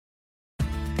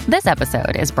This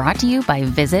episode is brought to you by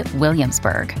Visit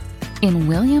Williamsburg. In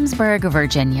Williamsburg,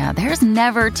 Virginia, there's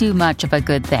never too much of a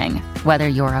good thing. Whether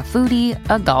you're a foodie,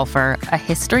 a golfer, a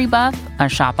history buff, a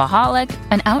shopaholic,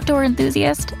 an outdoor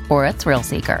enthusiast, or a thrill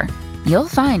seeker, you'll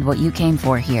find what you came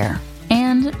for here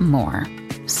and more.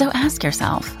 So ask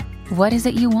yourself, what is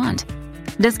it you want?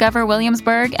 Discover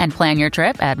Williamsburg and plan your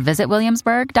trip at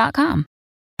visitwilliamsburg.com.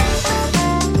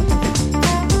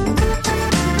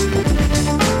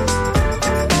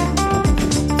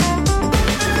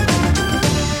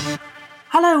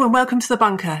 Hello and welcome to The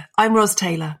Bunker. I'm Ros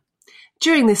Taylor.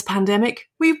 During this pandemic,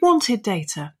 we wanted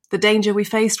data. The danger we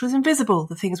faced was invisible.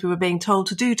 The things we were being told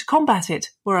to do to combat it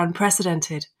were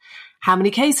unprecedented. How many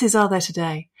cases are there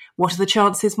today? What are the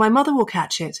chances my mother will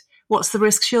catch it? What's the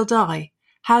risk she'll die?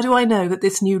 How do I know that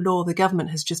this new law the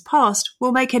government has just passed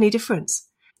will make any difference?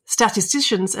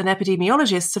 Statisticians and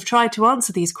epidemiologists have tried to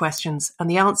answer these questions, and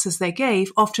the answers they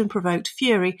gave often provoked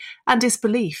fury and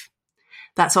disbelief.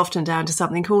 That's often down to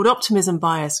something called optimism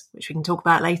bias, which we can talk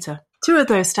about later. Two of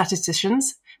those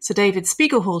statisticians, Sir David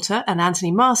Spiegelhalter and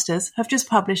Anthony Masters, have just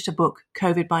published a book,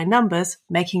 COVID by Numbers,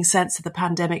 Making Sense of the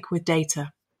Pandemic with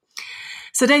Data.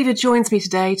 Sir David joins me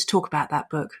today to talk about that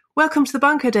book. Welcome to The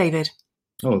Bunker, David.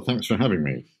 Oh, thanks for having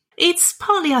me. It's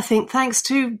partly, I think, thanks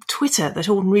to Twitter that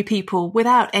ordinary people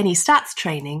without any stats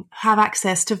training have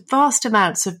access to vast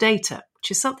amounts of data,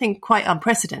 which is something quite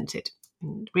unprecedented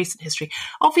in recent history.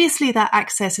 Obviously, that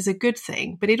access is a good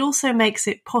thing, but it also makes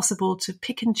it possible to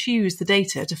pick and choose the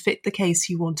data to fit the case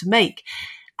you want to make,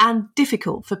 and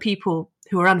difficult for people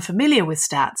who are unfamiliar with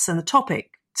stats and the topic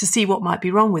to see what might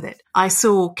be wrong with it. I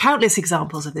saw countless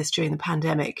examples of this during the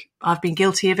pandemic. I've been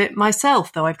guilty of it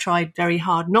myself, though I've tried very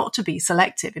hard not to be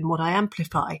selective in what I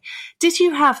amplify. Did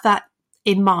you have that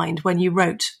in mind when you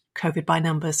wrote COVID by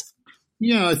Numbers?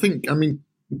 Yeah,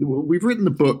 we've written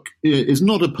the book is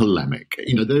not a polemic.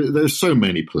 There's so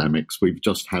many polemics. We've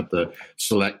just had the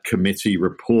select committee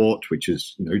report, which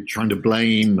is, trying to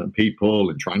blame people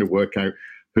and trying to work out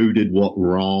who did what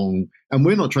wrong. And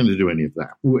we're not trying to do any of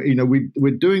that.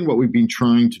 We're doing what we've been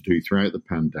trying to do throughout the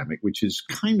pandemic, which is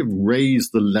kind of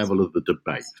raise the level of the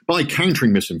debate by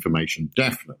countering misinformation,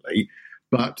 definitely.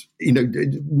 But,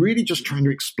 really just trying to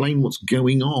explain what's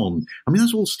going on.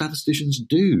 That's all statisticians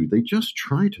do. They just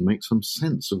try to make some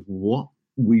sense of what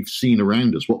we've seen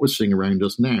around us, what we're seeing around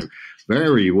us now.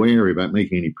 Very wary about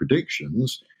making any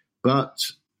predictions.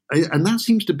 And that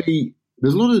seems to be,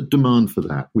 there's a lot of demand for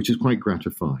that, which is quite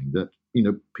gratifying, that,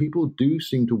 people do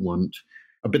seem to want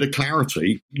a bit of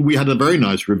clarity. We had a very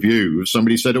nice review.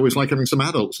 Somebody said it was like having some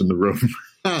adults in the room,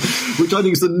 which I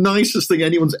think is the nicest thing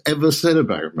anyone's ever said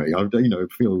about me. I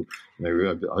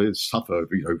suffer,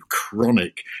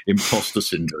 chronic imposter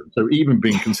syndrome. So even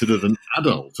being considered an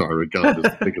adult, I regard as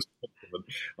the biggest compliment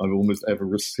I've almost ever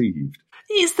received.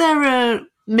 Is there a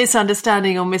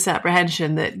misunderstanding or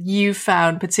misapprehension that you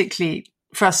found particularly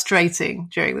frustrating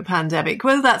during the pandemic,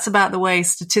 whether that's about the way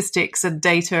statistics and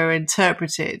data are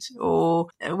interpreted or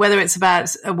whether it's about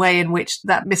a way in which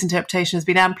that misinterpretation has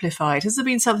been amplified? Has there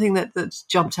been something that's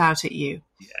jumped out at you?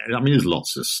 Yeah, there's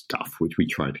lots of stuff which we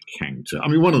try to counter.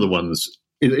 One of the ones,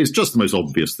 it's just the most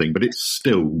obvious thing, but it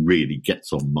still really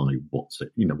gets on my what's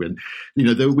it.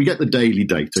 We get the daily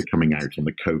data coming out on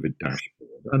the COVID dashboard.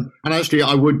 And actually,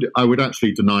 I would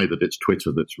actually deny that it's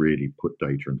Twitter that's really put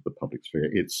data into the public sphere.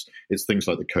 It's things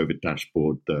like the COVID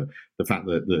dashboard, the fact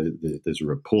that there's a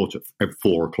report at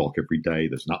 4:00 every day.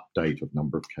 There's an update of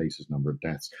number of cases, number of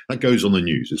deaths. That goes on the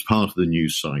news. It's part of the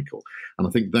news cycle. And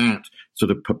I think that sort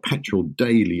of perpetual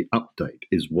daily update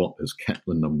is what has kept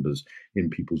the numbers in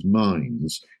people's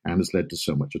minds and has led to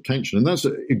so much attention. And that's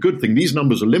a good thing. These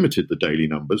numbers are limited, the daily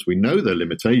numbers. We know their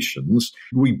limitations.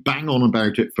 We bang on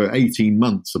about it for 18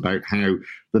 months about how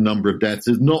the number of deaths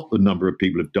is not the number of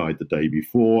people who've died the day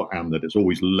before, and that it's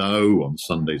always low on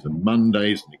Sundays and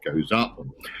Mondays, and it goes up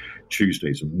on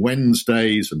Tuesdays and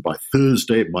Wednesdays, and by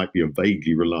Thursday it might be a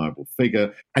vaguely reliable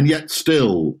figure. And yet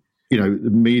still, the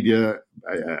media,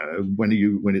 when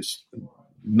it's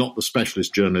not the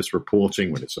specialist journalist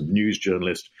reporting, when it's a news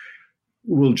journalist,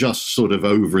 will just sort of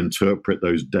overinterpret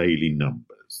those daily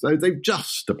numbers. They've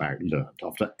just about learned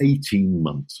after 18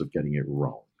 months of getting it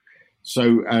wrong.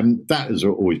 So that has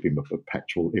always been a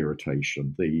perpetual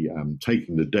irritation, the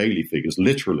taking the daily figures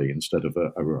literally instead of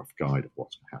a rough guide of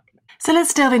what's happening. So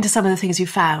let's delve into some of the things you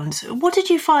found. What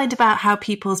did you find about how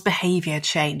people's behaviour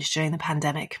changed during the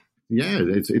pandemic? Yeah,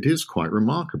 it is quite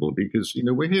remarkable because,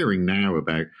 we're hearing now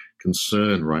about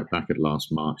concern right back at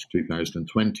last March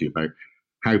 2020 about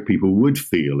how people would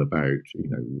feel about,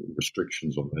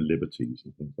 restrictions on their liberties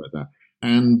and things like that.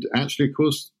 And actually, of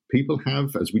course, people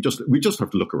have, as we just have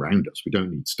to look around us. We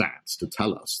don't need stats to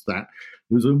tell us that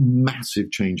there's a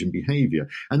massive change in behaviour.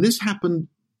 And this happened,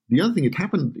 the other thing, it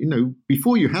happened,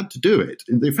 before you had to do it.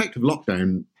 The effective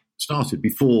lockdown started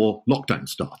before lockdown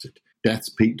started. Deaths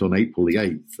peaked on April the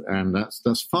 8th, and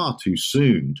that's far too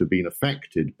soon to have been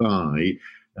affected by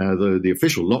the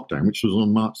official lockdown, which was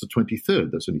on March the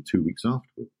 23rd. That's only 2 weeks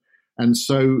afterward. And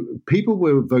so people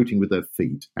were voting with their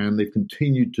feet, and they've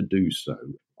continued to do so.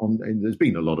 And there's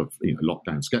been a lot of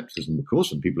lockdown skepticism, of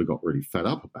course, and people have got really fed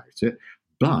up about it.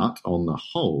 But on the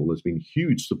whole, there's been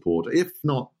huge support, if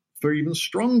not for even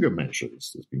stronger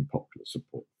measures. There's been popular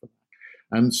support for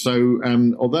that. And so,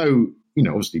 although,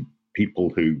 obviously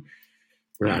people who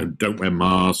don't wear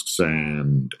masks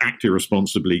and act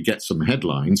irresponsibly get some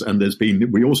headlines. And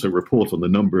we also report on the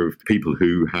number of people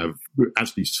who have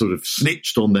actually sort of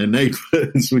snitched on their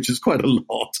neighbours, which is quite a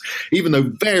lot, even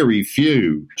though very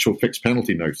few actual fixed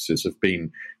penalty notices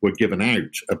were given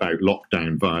out about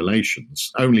lockdown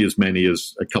violations, only as many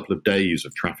as a couple of days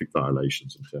of traffic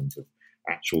violations in terms of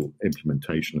actual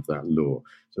implementation of that law.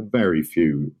 So very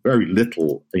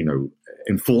little,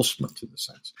 enforcement in a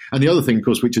sense. And the other thing, of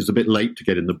course, which is a bit late to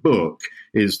get in the book,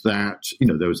 is that,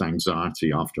 there was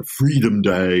anxiety after Freedom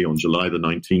Day on July the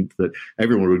 19th that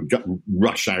everyone would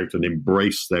rush out and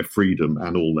embrace their freedom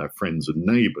and all their friends and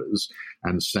neighbours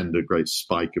and send a great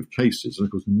spike of cases. And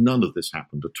of course, none of this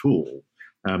happened at all.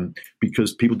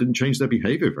 Because people didn't change their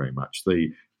behaviour very much.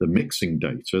 The mixing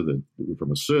data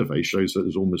from a survey shows that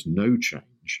there's almost no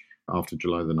change after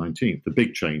July the 19th. The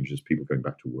big change is people going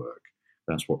back to work.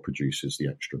 That's what produces the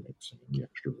extra mixing and the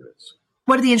extra risk.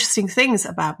 One of the interesting things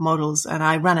about models, and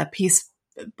I ran a piece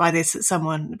by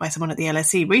someone at the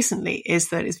LSE recently, is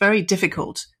that it's very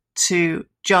difficult to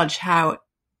judge how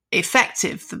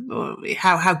effective or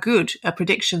how good a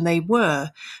prediction they were,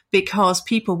 because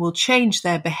people will change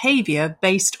their behavior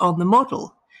based on the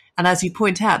model. And as you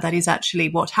point out, that is actually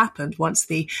what happened once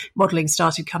the modelling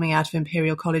started coming out of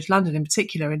Imperial College London, in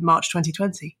particular in March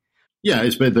 2020. Yeah,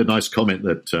 it's been the nice comment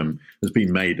that has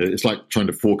been made. It's like trying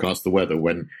to forecast the weather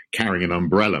when carrying an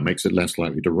umbrella makes it less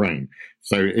likely to rain.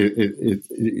 So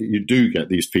you do get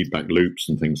these feedback loops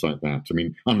and things like that. I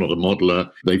mean, I'm not a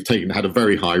modeller. They've had a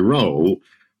very high role.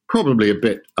 Probably a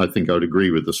bit, I think I would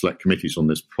agree with the select committees on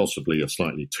this, possibly a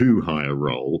slightly too high a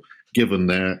role, given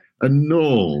their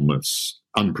enormous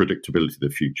unpredictability of the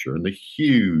future and the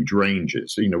huge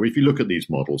ranges. If you look at these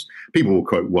models, people will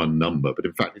quote one number, but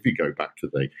in fact, if you go back to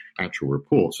the actual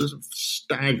reports, there's a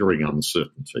staggering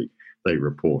uncertainty they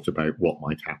report about what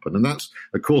might happen. And that's,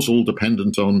 of course, all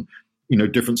dependent on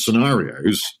different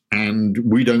scenarios. And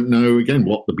we don't know, again,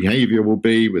 what the behavior will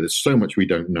be. There's so much we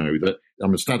don't know that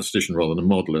I'm a statistician rather than a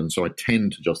modeler. And so I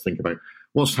tend to just think about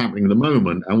what's happening at the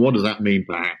moment and what does that mean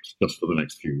perhaps just for the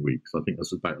next few weeks. I think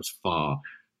that's about as far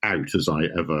out as I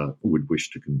ever would wish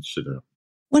to consider.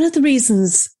 One of the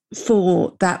reasons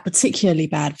for that particularly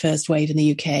bad first wave in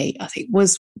the UK, I think,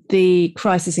 was the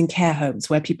crisis in care homes,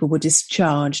 where people were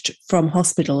discharged from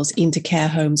hospitals into care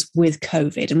homes with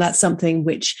COVID. And that's something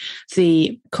which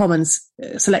the Commons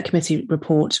Select Committee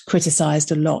report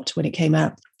criticised a lot when it came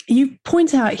out. You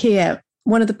point out here,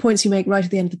 one of the points you make right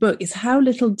at the end of the book is how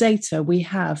little data we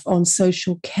have on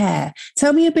social care.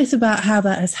 Tell me a bit about how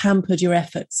that has hampered your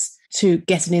efforts to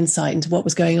get an insight into what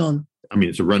was going on. I mean,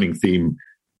 it's a running theme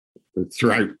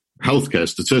throughout healthcare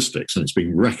statistics, and it's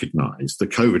been recognised that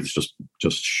COVID has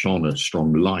just shone a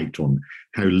strong light on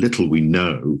how little we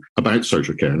know about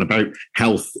social care and about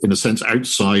health, in a sense,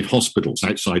 outside hospitals,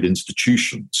 outside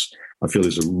institutions. I feel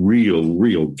there's a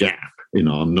real gap in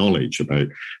our knowledge about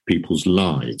people's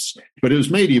lives. But it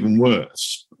was made even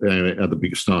worse at the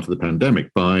big start of the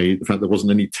pandemic by the fact there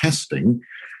wasn't any testing,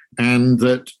 and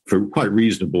that for quite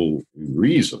reasonable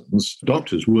reasons,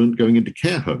 doctors weren't going into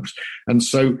care homes. And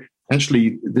so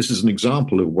actually, this is an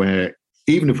example of where,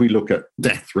 even if we look at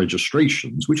death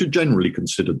registrations, which are generally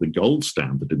considered the gold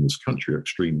standard in this country, are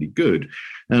extremely good,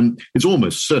 it's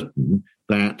almost certain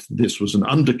that this was an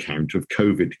undercount of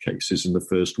COVID cases in the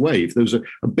first wave. There was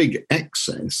a big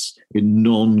excess in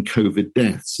non-COVID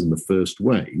deaths in the first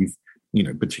wave,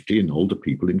 particularly in older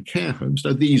people in care homes.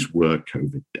 Now, these were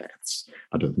COVID deaths.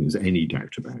 I don't think there's any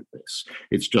doubt about this.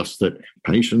 It's just that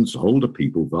patients, older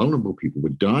people, vulnerable people, were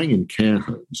dying in care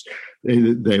homes.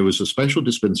 There was a special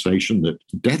dispensation that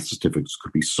death certificates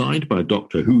could be signed by a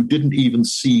doctor who didn't even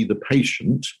see the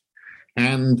patient,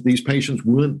 and these patients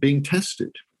weren't being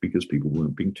tested because people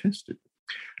weren't being tested.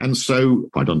 And so,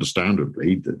 quite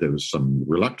understandably, there was some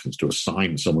reluctance to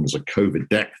assign someone as a COVID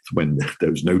death when there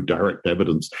was no direct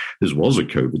evidence this was a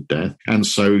COVID death. And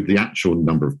so the actual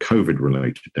number of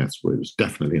COVID-related deaths was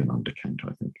definitely an undercount,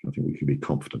 I think. I think we can be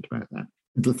confident about that.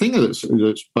 The thing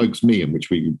that bugs me, and which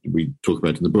we talk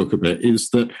about in the book a bit, is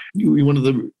that one of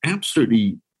the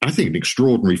absolutely, I think, an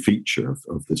extraordinary feature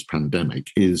of this pandemic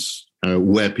is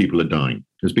where people are dying.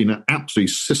 There's been an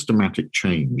absolutely systematic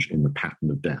change in the pattern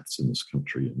of deaths in this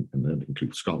country, and that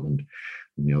includes Scotland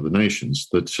and the other nations,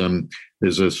 that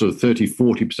there's a sort of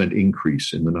 30-40%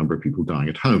 increase in the number of people dying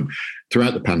at home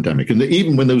throughout the pandemic. And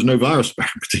even when there was no virus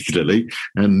particularly,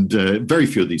 and very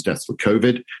few of these deaths were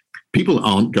COVID, people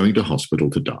aren't going to hospital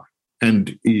to die.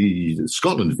 And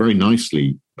Scotland very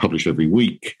nicely published every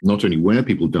week, not only where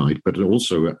people died, but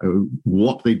also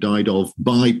what they died of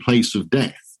by place of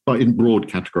death, but in broad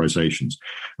categorizations.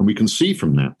 And we can see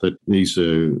from that these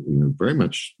are very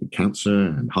much cancer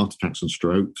and heart attacks and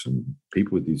strokes and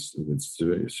people with these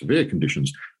severe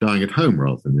conditions dying at home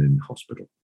rather than in hospital.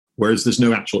 Whereas there's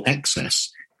no actual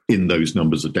excess in those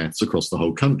numbers of deaths across the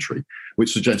whole country,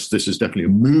 which suggests this is definitely a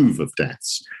move of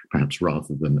deaths, perhaps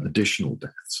rather than additional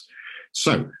deaths.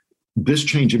 So this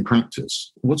change in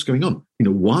practice, what's going on?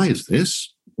 Why is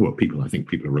this? Well, I think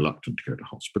people are reluctant to go to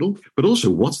hospital, but also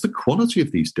what's the quality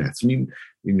of these deaths? I mean,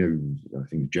 I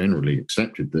think generally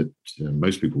accepted that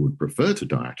most people would prefer to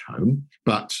die at home,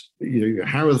 but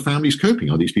how are the families coping?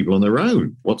 Are these people on their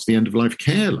own? What's the end of life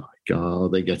care like? Are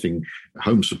they getting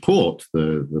home support,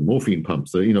 the morphine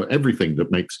pumps, everything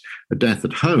that makes a death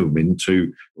at home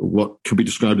into what could be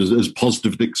described as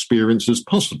positive an experience as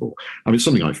possible? I mean,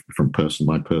 something from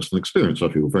my personal experience, I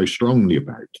feel very strongly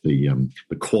about the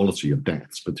quality of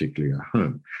deaths, particularly at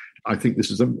home. I think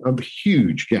this is a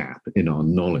huge gap in our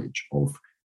knowledge of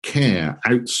care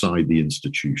outside the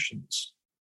institutions.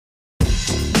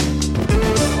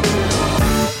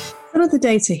 Some of the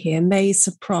data here may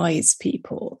surprise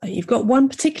people. You've got one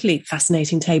particularly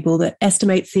fascinating table that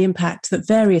estimates the impact that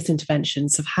various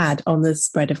interventions have had on the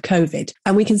spread of COVID.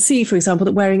 And we can see, for example,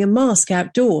 that wearing a mask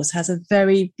outdoors has a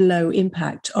very low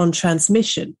impact on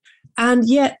transmission. And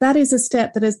yet that is a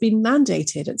step that has been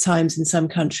mandated at times in some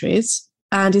countries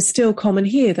and is still common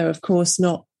here, though, of course,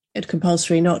 not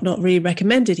compulsory, not really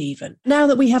recommended even. Now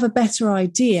that we have a better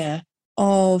idea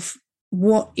of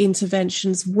what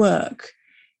interventions work,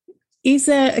 is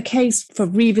there a case for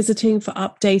revisiting, for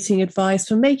updating advice,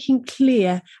 for making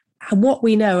clear what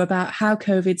we know about how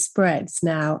COVID spreads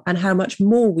now and how much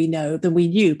more we know than we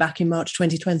knew back in March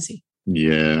 2020?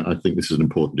 Yeah, I think this is an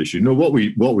important issue. No, what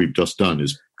we've just done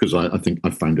is, because I think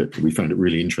we found it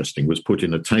really interesting, was put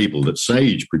in a table that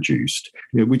Sage produced,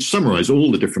 which summarised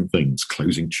all the different things: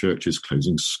 closing churches,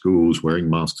 closing schools,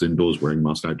 wearing masks indoors, wearing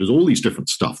masks outdoors, all these different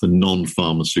stuff, the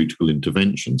non-pharmaceutical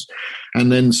interventions,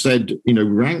 and then said,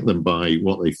 rank them by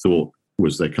what they thought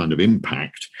was their kind of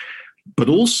impact. But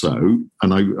also,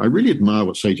 and I really admire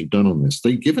what Sage have done on this,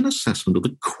 they give an assessment of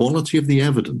the quality of the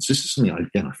evidence. This is something,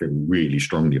 I feel really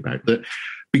strongly about, that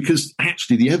because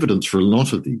actually the evidence for a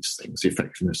lot of these things, the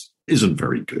effectiveness isn't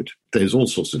very good. There's all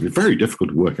sorts of, it's very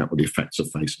difficult to work out what the effects of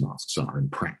face masks are in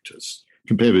practice,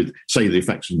 compared with, say, the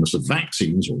effectiveness of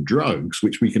vaccines or drugs,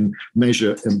 which we can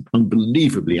measure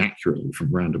unbelievably accurately from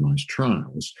randomized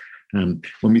trials.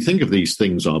 When we think of these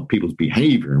things are people's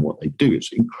behavior and what they do,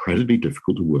 it's incredibly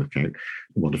difficult to work out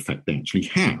what effect they actually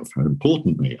have, how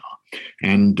important they are.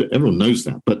 And everyone knows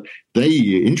that. But they,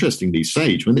 interestingly,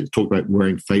 Sage, when they talk about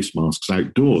wearing face masks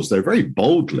outdoors, they very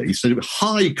boldly said with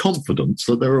high confidence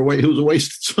that it was a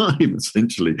waste of time,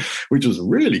 essentially, which was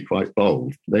really quite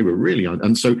bold. They were really,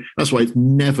 and so that's why it's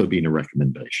never been a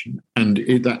recommendation. And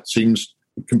that seems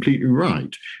completely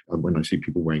right. When I see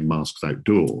people wearing masks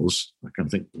outdoors, I kind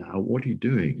of think, now, what are you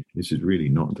doing? This is really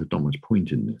not much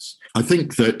point in this. I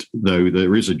think that, though,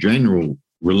 there is a general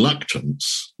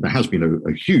reluctance, there has been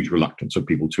a huge reluctance of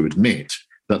people to admit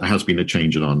that there has been a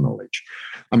change in our knowledge.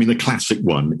 I mean, the classic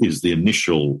one is the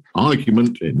initial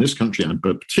argument in this country, and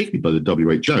particularly by the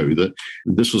WHO, that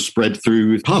this was spread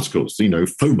through particles,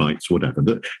 fomites, whatever,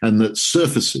 and that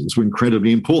surfaces were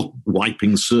incredibly important,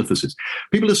 wiping surfaces.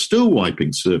 People are still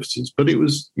wiping surfaces, but it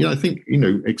was, I think,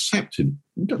 accepted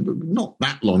not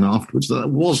that long afterwards that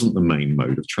wasn't the main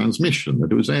mode of transmission,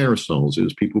 that it was aerosols, it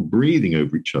was people breathing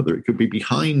over each other, it could be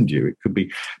behind you, it could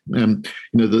be,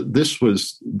 that this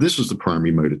was the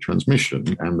primary mode of transmission,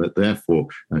 and that therefore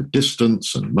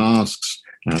distance and masks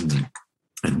and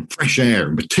fresh air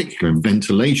in particular and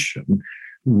ventilation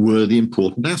were the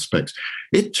important aspects.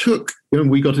 It took,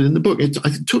 we got it in the book, it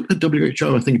took the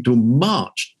WHO, I think, until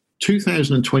March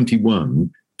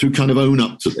 2021 to kind of own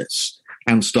up to this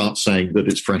and start saying that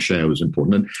it's fresh air was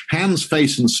important. And hands,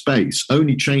 face and space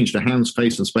only changed to hands,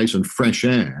 face and space and fresh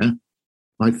air,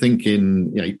 I think,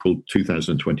 in April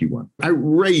 2021.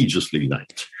 Outrageously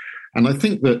late. And I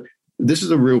think that this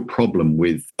is a real problem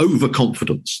with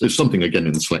overconfidence. There's something, again,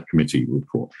 in the Select Committee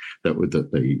report that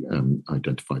they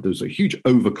identified. There was a huge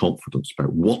overconfidence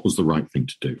about what was the right thing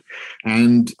to do.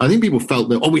 And I think people felt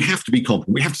that, we have to be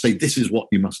confident. We have to say, this is what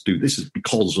you must do. This is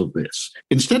because of this.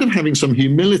 Instead of having some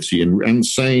humility and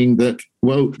saying that,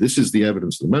 well, this is the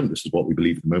evidence at the moment. This is what we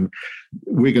believe at the moment.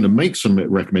 We're going to make some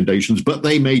recommendations, but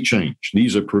they may change.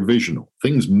 These are provisional.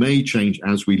 Things may change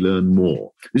as we learn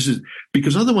more. This is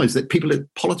because otherwise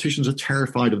politicians are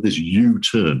terrified of this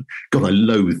U-turn. God, I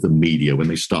loathe the media when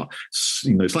they start,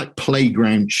 it's like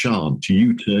playground chant,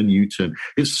 U-turn, U-turn.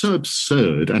 It's so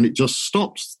absurd, and it just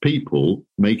stops people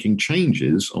making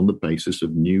changes on the basis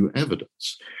of new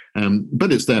evidence.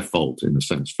 But it's their fault, in a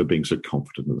sense, for being so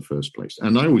confident in the first place.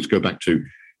 And I always go back to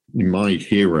my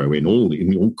hero in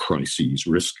all crises,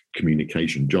 risk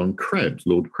communication, John Krebs,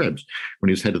 Lord Krebs, when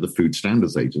he was head of the Food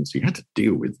Standards Agency, had to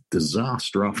deal with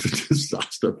disaster after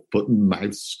disaster, foot and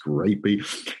mouth scraping,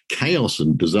 chaos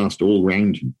and disaster all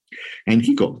around him. And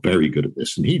he got very good at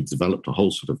this, and he developed a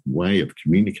whole sort of way of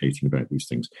communicating about these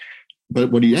things.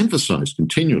 But what he emphasized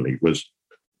continually was,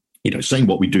 saying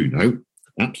what we do know,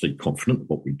 absolutely confident of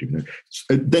what we do know,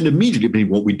 then immediately being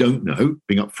what we don't know,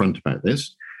 being upfront about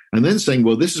this, and then saying,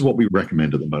 well, this is what we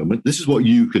recommend at the moment. This is what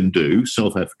you can do,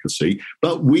 self-efficacy,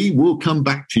 but we will come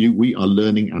back to you. We are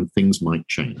learning and things might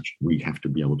change. We have to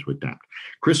be able to adapt.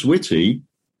 Chris Whitty,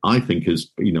 I think,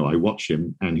 I watch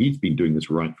him, and he's been doing this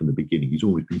right from the beginning. He's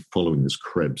always been following this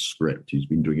Krebs script. He's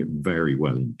been doing it very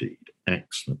well indeed.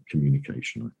 Excellent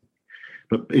communication, I think.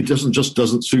 But it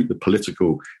doesn't suit the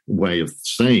political way of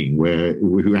saying where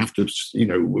we have to,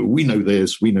 we know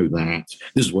this, we know that,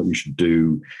 this is what you should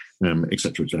do, et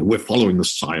cetera, et cetera. We're following the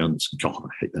science. God, I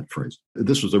hate that phrase.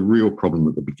 This was a real problem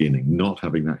at the beginning, not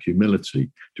having that humility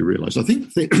to realize. I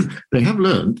think they have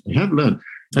learned.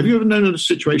 Have you ever known a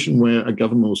situation where a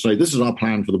government will say, this is our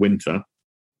plan for the winter,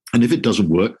 and if it doesn't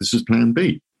work, this is plan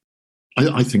B?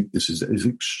 I think this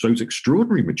shows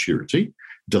extraordinary maturity.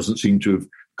 Doesn't seem to have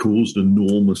caused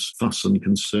enormous fuss and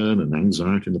concern and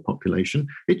anxiety in the population.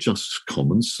 It's just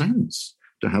common sense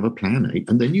to have a plan A,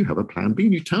 and then you have a plan B,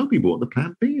 and you tell people what the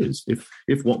plan B is if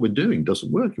what we're doing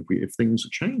doesn't work, if things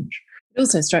change. It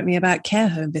also struck me about care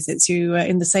home visits. You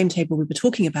in the same table we were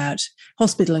talking about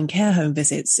hospital and care home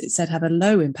visits. It said have a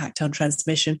low impact on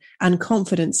transmission, and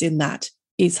confidence in that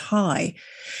is high.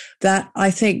 That I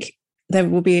think there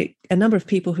will be a number of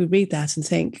people who read that and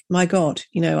think, my God,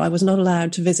 I was not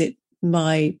allowed to visit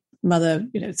my mother,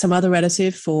 some other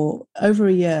relative for over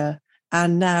a year,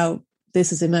 and now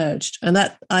this has emerged. And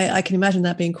that I can imagine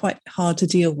that being quite hard to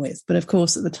deal with. But of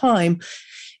course, at the time,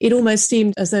 it almost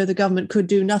seemed as though the government could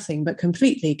do nothing but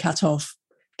completely cut off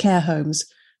care homes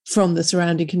from the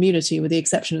surrounding community, with the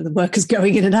exception of the workers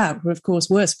going in and out, who of course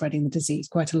were spreading the disease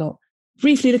quite a lot.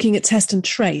 Briefly looking at test and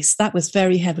trace, that was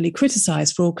very heavily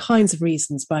criticised for all kinds of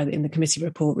reasons in the committee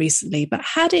report recently. But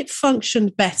had it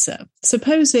functioned better,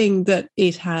 supposing that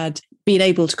it had been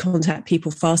able to contact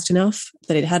people fast enough,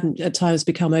 that it hadn't at times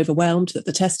become overwhelmed, that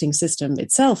the testing system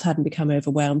itself hadn't become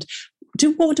overwhelmed,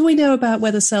 what do we know about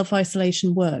whether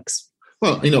self-isolation works?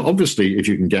 Well, obviously, if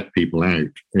you can get people out,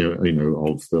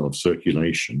 of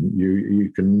circulation,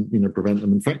 you can, prevent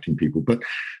them infecting people. But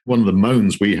one of the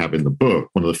moans we have in the book,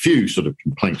 one of the few sort of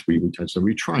complaints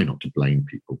we try not to blame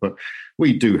people, but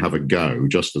we do have a go,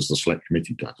 just as the Select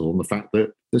Committee does, on the fact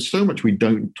that there's so much we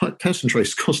don't. Test and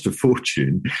trace cost a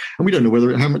fortune, and we don't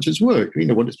know how much it's worked.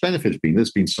 What its benefits been. There's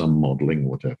been some modelling,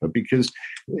 whatever, because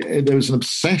there was an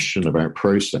obsession about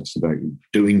process, about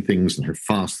doing things and how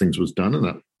fast things was done, and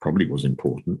that probably was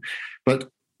important. But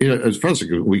as far as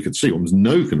we could see, there was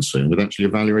no concern with actually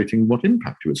evaluating what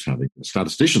impact it was having.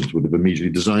 Statisticians would have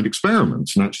immediately designed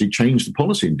experiments and actually changed the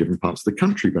policy in different parts of the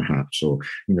country, perhaps, or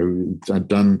had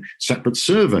done separate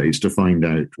surveys to find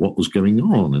out what was going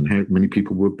on and how many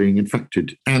people were being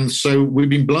infected. And so we've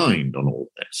been blind on all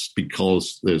this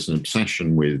because there's an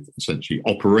obsession with essentially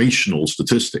operational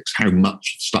statistics, how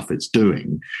much stuff it's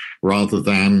doing, rather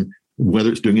than whether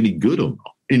it's doing any good or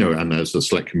not. And as the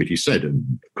Select Committee said,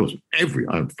 and of course, as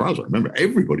far as I remember,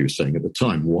 everybody was saying at the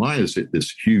time, why is it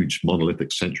this huge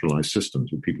monolithic centralized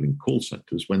systems with people in call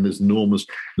centers when there's enormous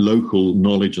local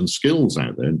knowledge and skills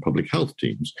out there in public health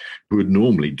teams who would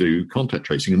normally do contact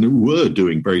tracing and who were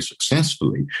doing very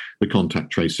successfully the contact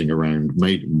tracing around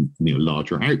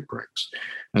larger outbreaks.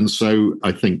 And so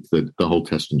I think that the whole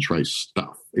test and trace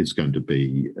stuff is going to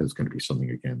be something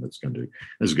again that's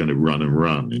going to run and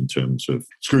run in terms of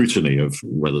scrutiny of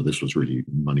whether this was really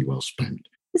money well spent.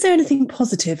 Is there anything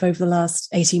positive over the last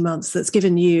 18 months that's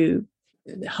given you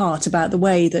heart about the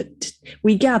way that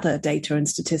we gather data and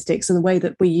statistics and the way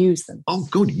that we use them? Oh,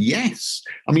 God, yes.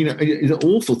 I mean, it's an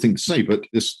awful thing to say, but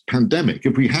this pandemic,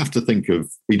 if we have to think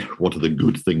of what are the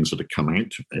good things that have come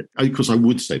out of it, because I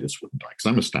would say this, wouldn't I? Because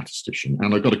I'm a statistician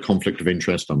and I've got a conflict of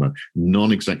interest. I'm a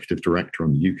non-executive director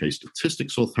on the UK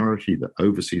Statistics Authority that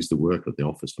oversees the work of the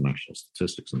Office for National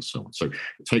Statistics and so on. So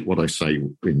take what I say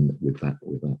with that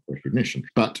recognition.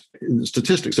 But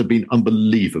statistics have been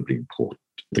unbelievably important.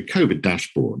 The COVID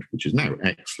dashboard, which is now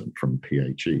excellent from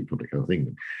PHE, Public Health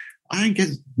England, I think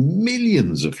gets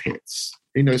millions of hits.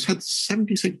 It's had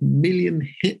 76 million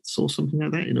hits or something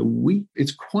like that in a week.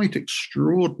 It's quite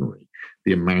extraordinary,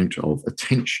 the amount of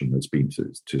attention that's been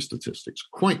to statistics,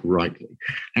 quite rightly.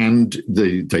 And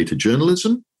the data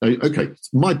journalism, okay,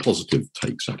 my positive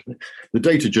takes out of it. The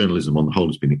data journalism on the whole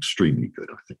has been extremely good,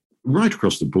 I think. Right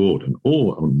across the board and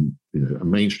all on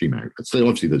mainstream outlets. So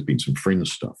obviously there's been some fringe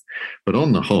stuff, but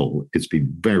on the whole, it's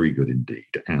been very good indeed.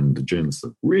 And the journalists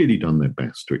have really done their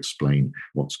best to explain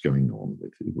what's going on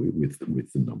with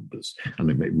the numbers. And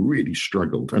they've really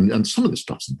struggled. And some of the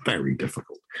stuff's very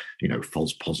difficult.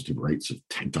 False positive rates of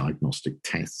diagnostic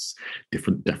tests,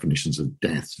 different definitions of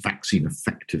deaths, vaccine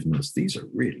effectiveness. These are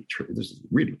really this is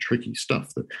really tricky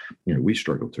stuff that we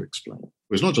struggle to explain.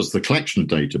 It's not just the collection of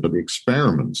data, but the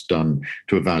experiments done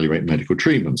to evaluate medical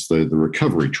treatments, the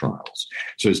recovery trials.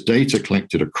 So it's data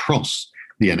collected across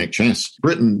the NHS.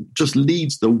 Britain just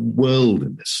leads the world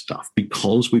in this stuff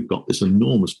because we've got this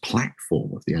enormous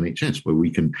platform of the NHS where we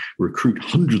can recruit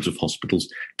hundreds of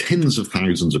hospitals, tens of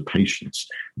thousands of patients.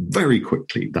 Very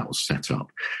quickly, that was set up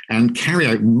and carry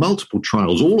out multiple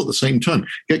trials all at the same time.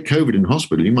 Get COVID in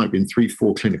hospital, you might be in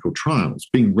 3-4 clinical trials,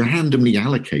 being randomly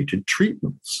allocated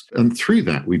treatments. And through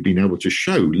that, we've been able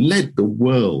to led the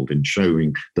world in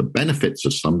showing the benefits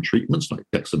of some treatments like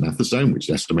dexamethasone, which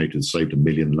is estimated to save 1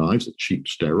 million lives at cheap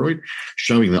steroid,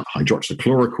 showing that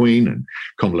hydroxychloroquine and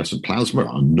convalescent plasma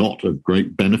are not of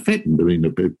great benefit, and doing a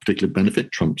particular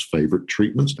benefit, Trump's favorite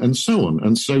treatments, and so on.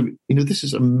 And so, this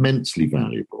is immensely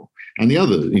valuable. And the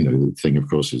other, thing, of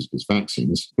course, is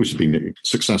vaccines, which have been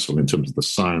successful in terms of the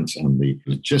science and the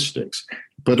logistics.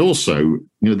 But also,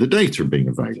 the data being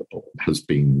available has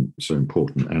been so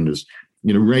important and has,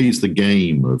 raised the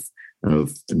game of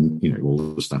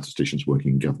all the statisticians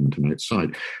working in government and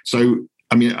outside. So,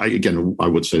 I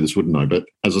would say this, wouldn't I? But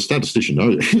as a statistician,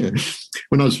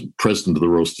 when I was president of the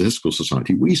Royal Statistical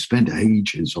Society, we spent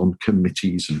ages on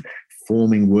committees and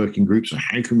forming working groups. And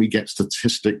how can we get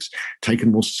statistics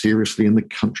taken more seriously in the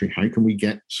country? How can we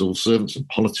get civil servants and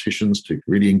politicians to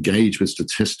really engage with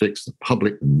statistics, the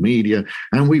public, the media?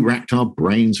 And we racked our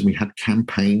brains and we had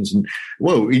campaigns. And,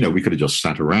 we could have just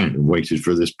sat around and waited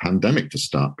for this pandemic to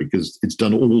start because it's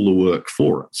done all the work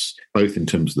for us, both in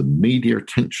terms of the media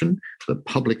attention, the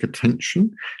public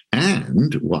attention,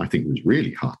 and what I think was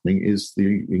really heartening is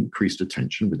the increased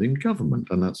attention within government.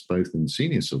 And that's both in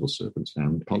senior civil servants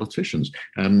and politicians.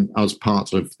 I was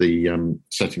part of the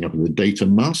setting up of the Data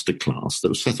Masterclass that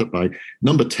was set up by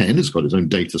Number 10, has got its own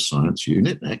data science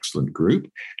unit, excellent group,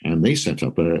 and they set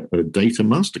up a Data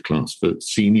Masterclass for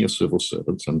senior civil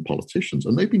servants and politicians,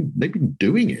 and they've been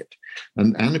doing it,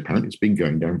 and apparently it's been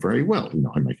going down very well.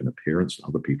 I make an appearance,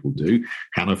 other people do.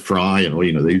 Hannah Fry and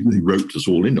they roped us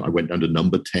all in. I went down to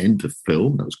Number 10 to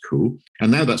film. That was cool,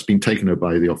 and now that's been taken over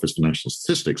by the Office for National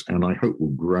Statistics, and I hope will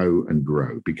grow and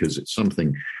grow because it's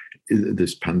something.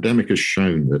 This pandemic has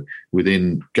shown that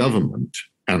within government,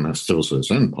 and that's civil service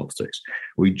and politics,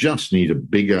 we just need a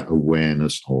bigger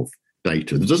awareness of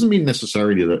data. That doesn't mean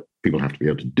necessarily that people have to be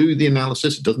able to do the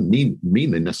analysis. It doesn't mean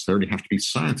they necessarily have to be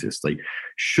scientists. They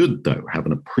should, though, have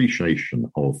an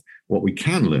appreciation of what we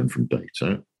can learn from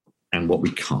data and what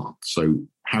we can't. So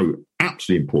how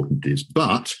absolutely important it is,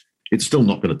 but it's still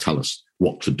not going to tell us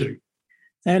what to do.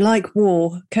 So like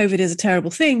war, COVID is a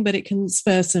terrible thing, but it can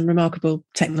spur some remarkable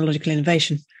technological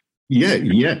innovation.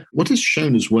 Yeah. What is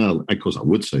shown as well, of course, I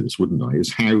would say this, wouldn't I,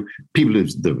 is how people have,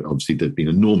 obviously there's been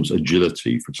enormous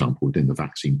agility, for example, within the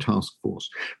vaccine task force,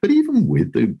 but even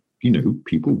with the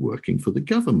people working for the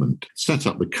government, set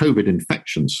up the COVID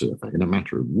infection survey in a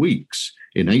matter of weeks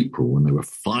in April when they were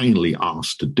finally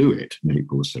asked to do it, in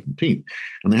April the 17th.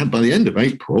 And they had, by the end of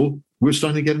April, we're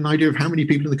starting to get an idea of how many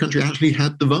people in the country actually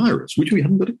had the virus, which we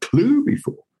hadn't got a clue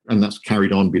before. And that's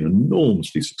carried on, been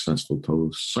enormously successful,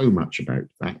 told us so much about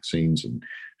vaccines and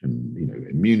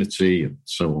immunity and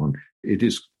so on. It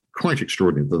is quite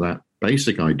extraordinary that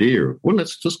basic idea of, well,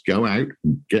 let's just go out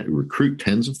and recruit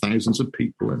tens of thousands of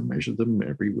people and measure them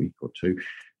every week or two,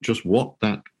 just what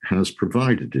that has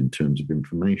provided in terms of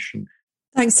information.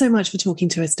 Thanks so much for talking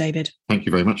to us, David. Thank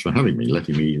you very much for having me,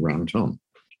 letting me rant on.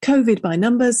 COVID by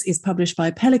Numbers is published by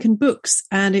Pelican Books,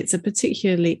 and it's a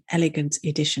particularly elegant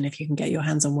edition if you can get your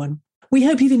hands on one. We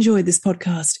hope you've enjoyed this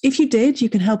podcast. If you did, you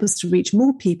can help us to reach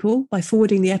more people by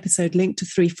forwarding the episode link to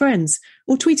 3 friends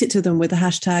or tweet it to them with the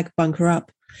hashtag BunkerUp.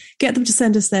 Get them to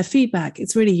send us their feedback.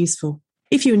 It's really useful.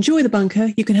 If you enjoy The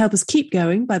Bunker, you can help us keep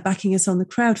going by backing us on the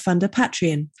crowdfunder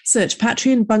Patreon. Search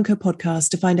Patreon Bunker Podcast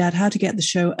to find out how to get the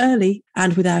show early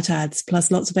and without ads,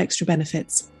 plus lots of extra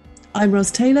benefits. I'm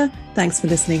Ros Taylor. Thanks for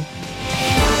listening.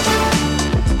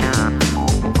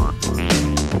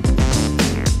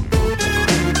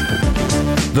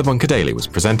 The Bunker Daily was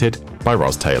presented by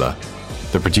Ros Taylor.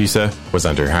 The producer was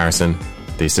Andrew Harrison.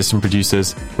 The assistant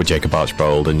producers were Jacob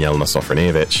Archbold and Jelena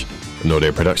Sofronijevic. And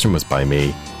audio production was by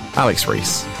me, Alex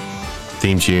Rees.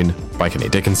 Theme tune by Kenny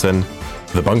Dickinson.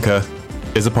 The Bunker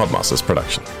is a Podmasters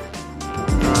production.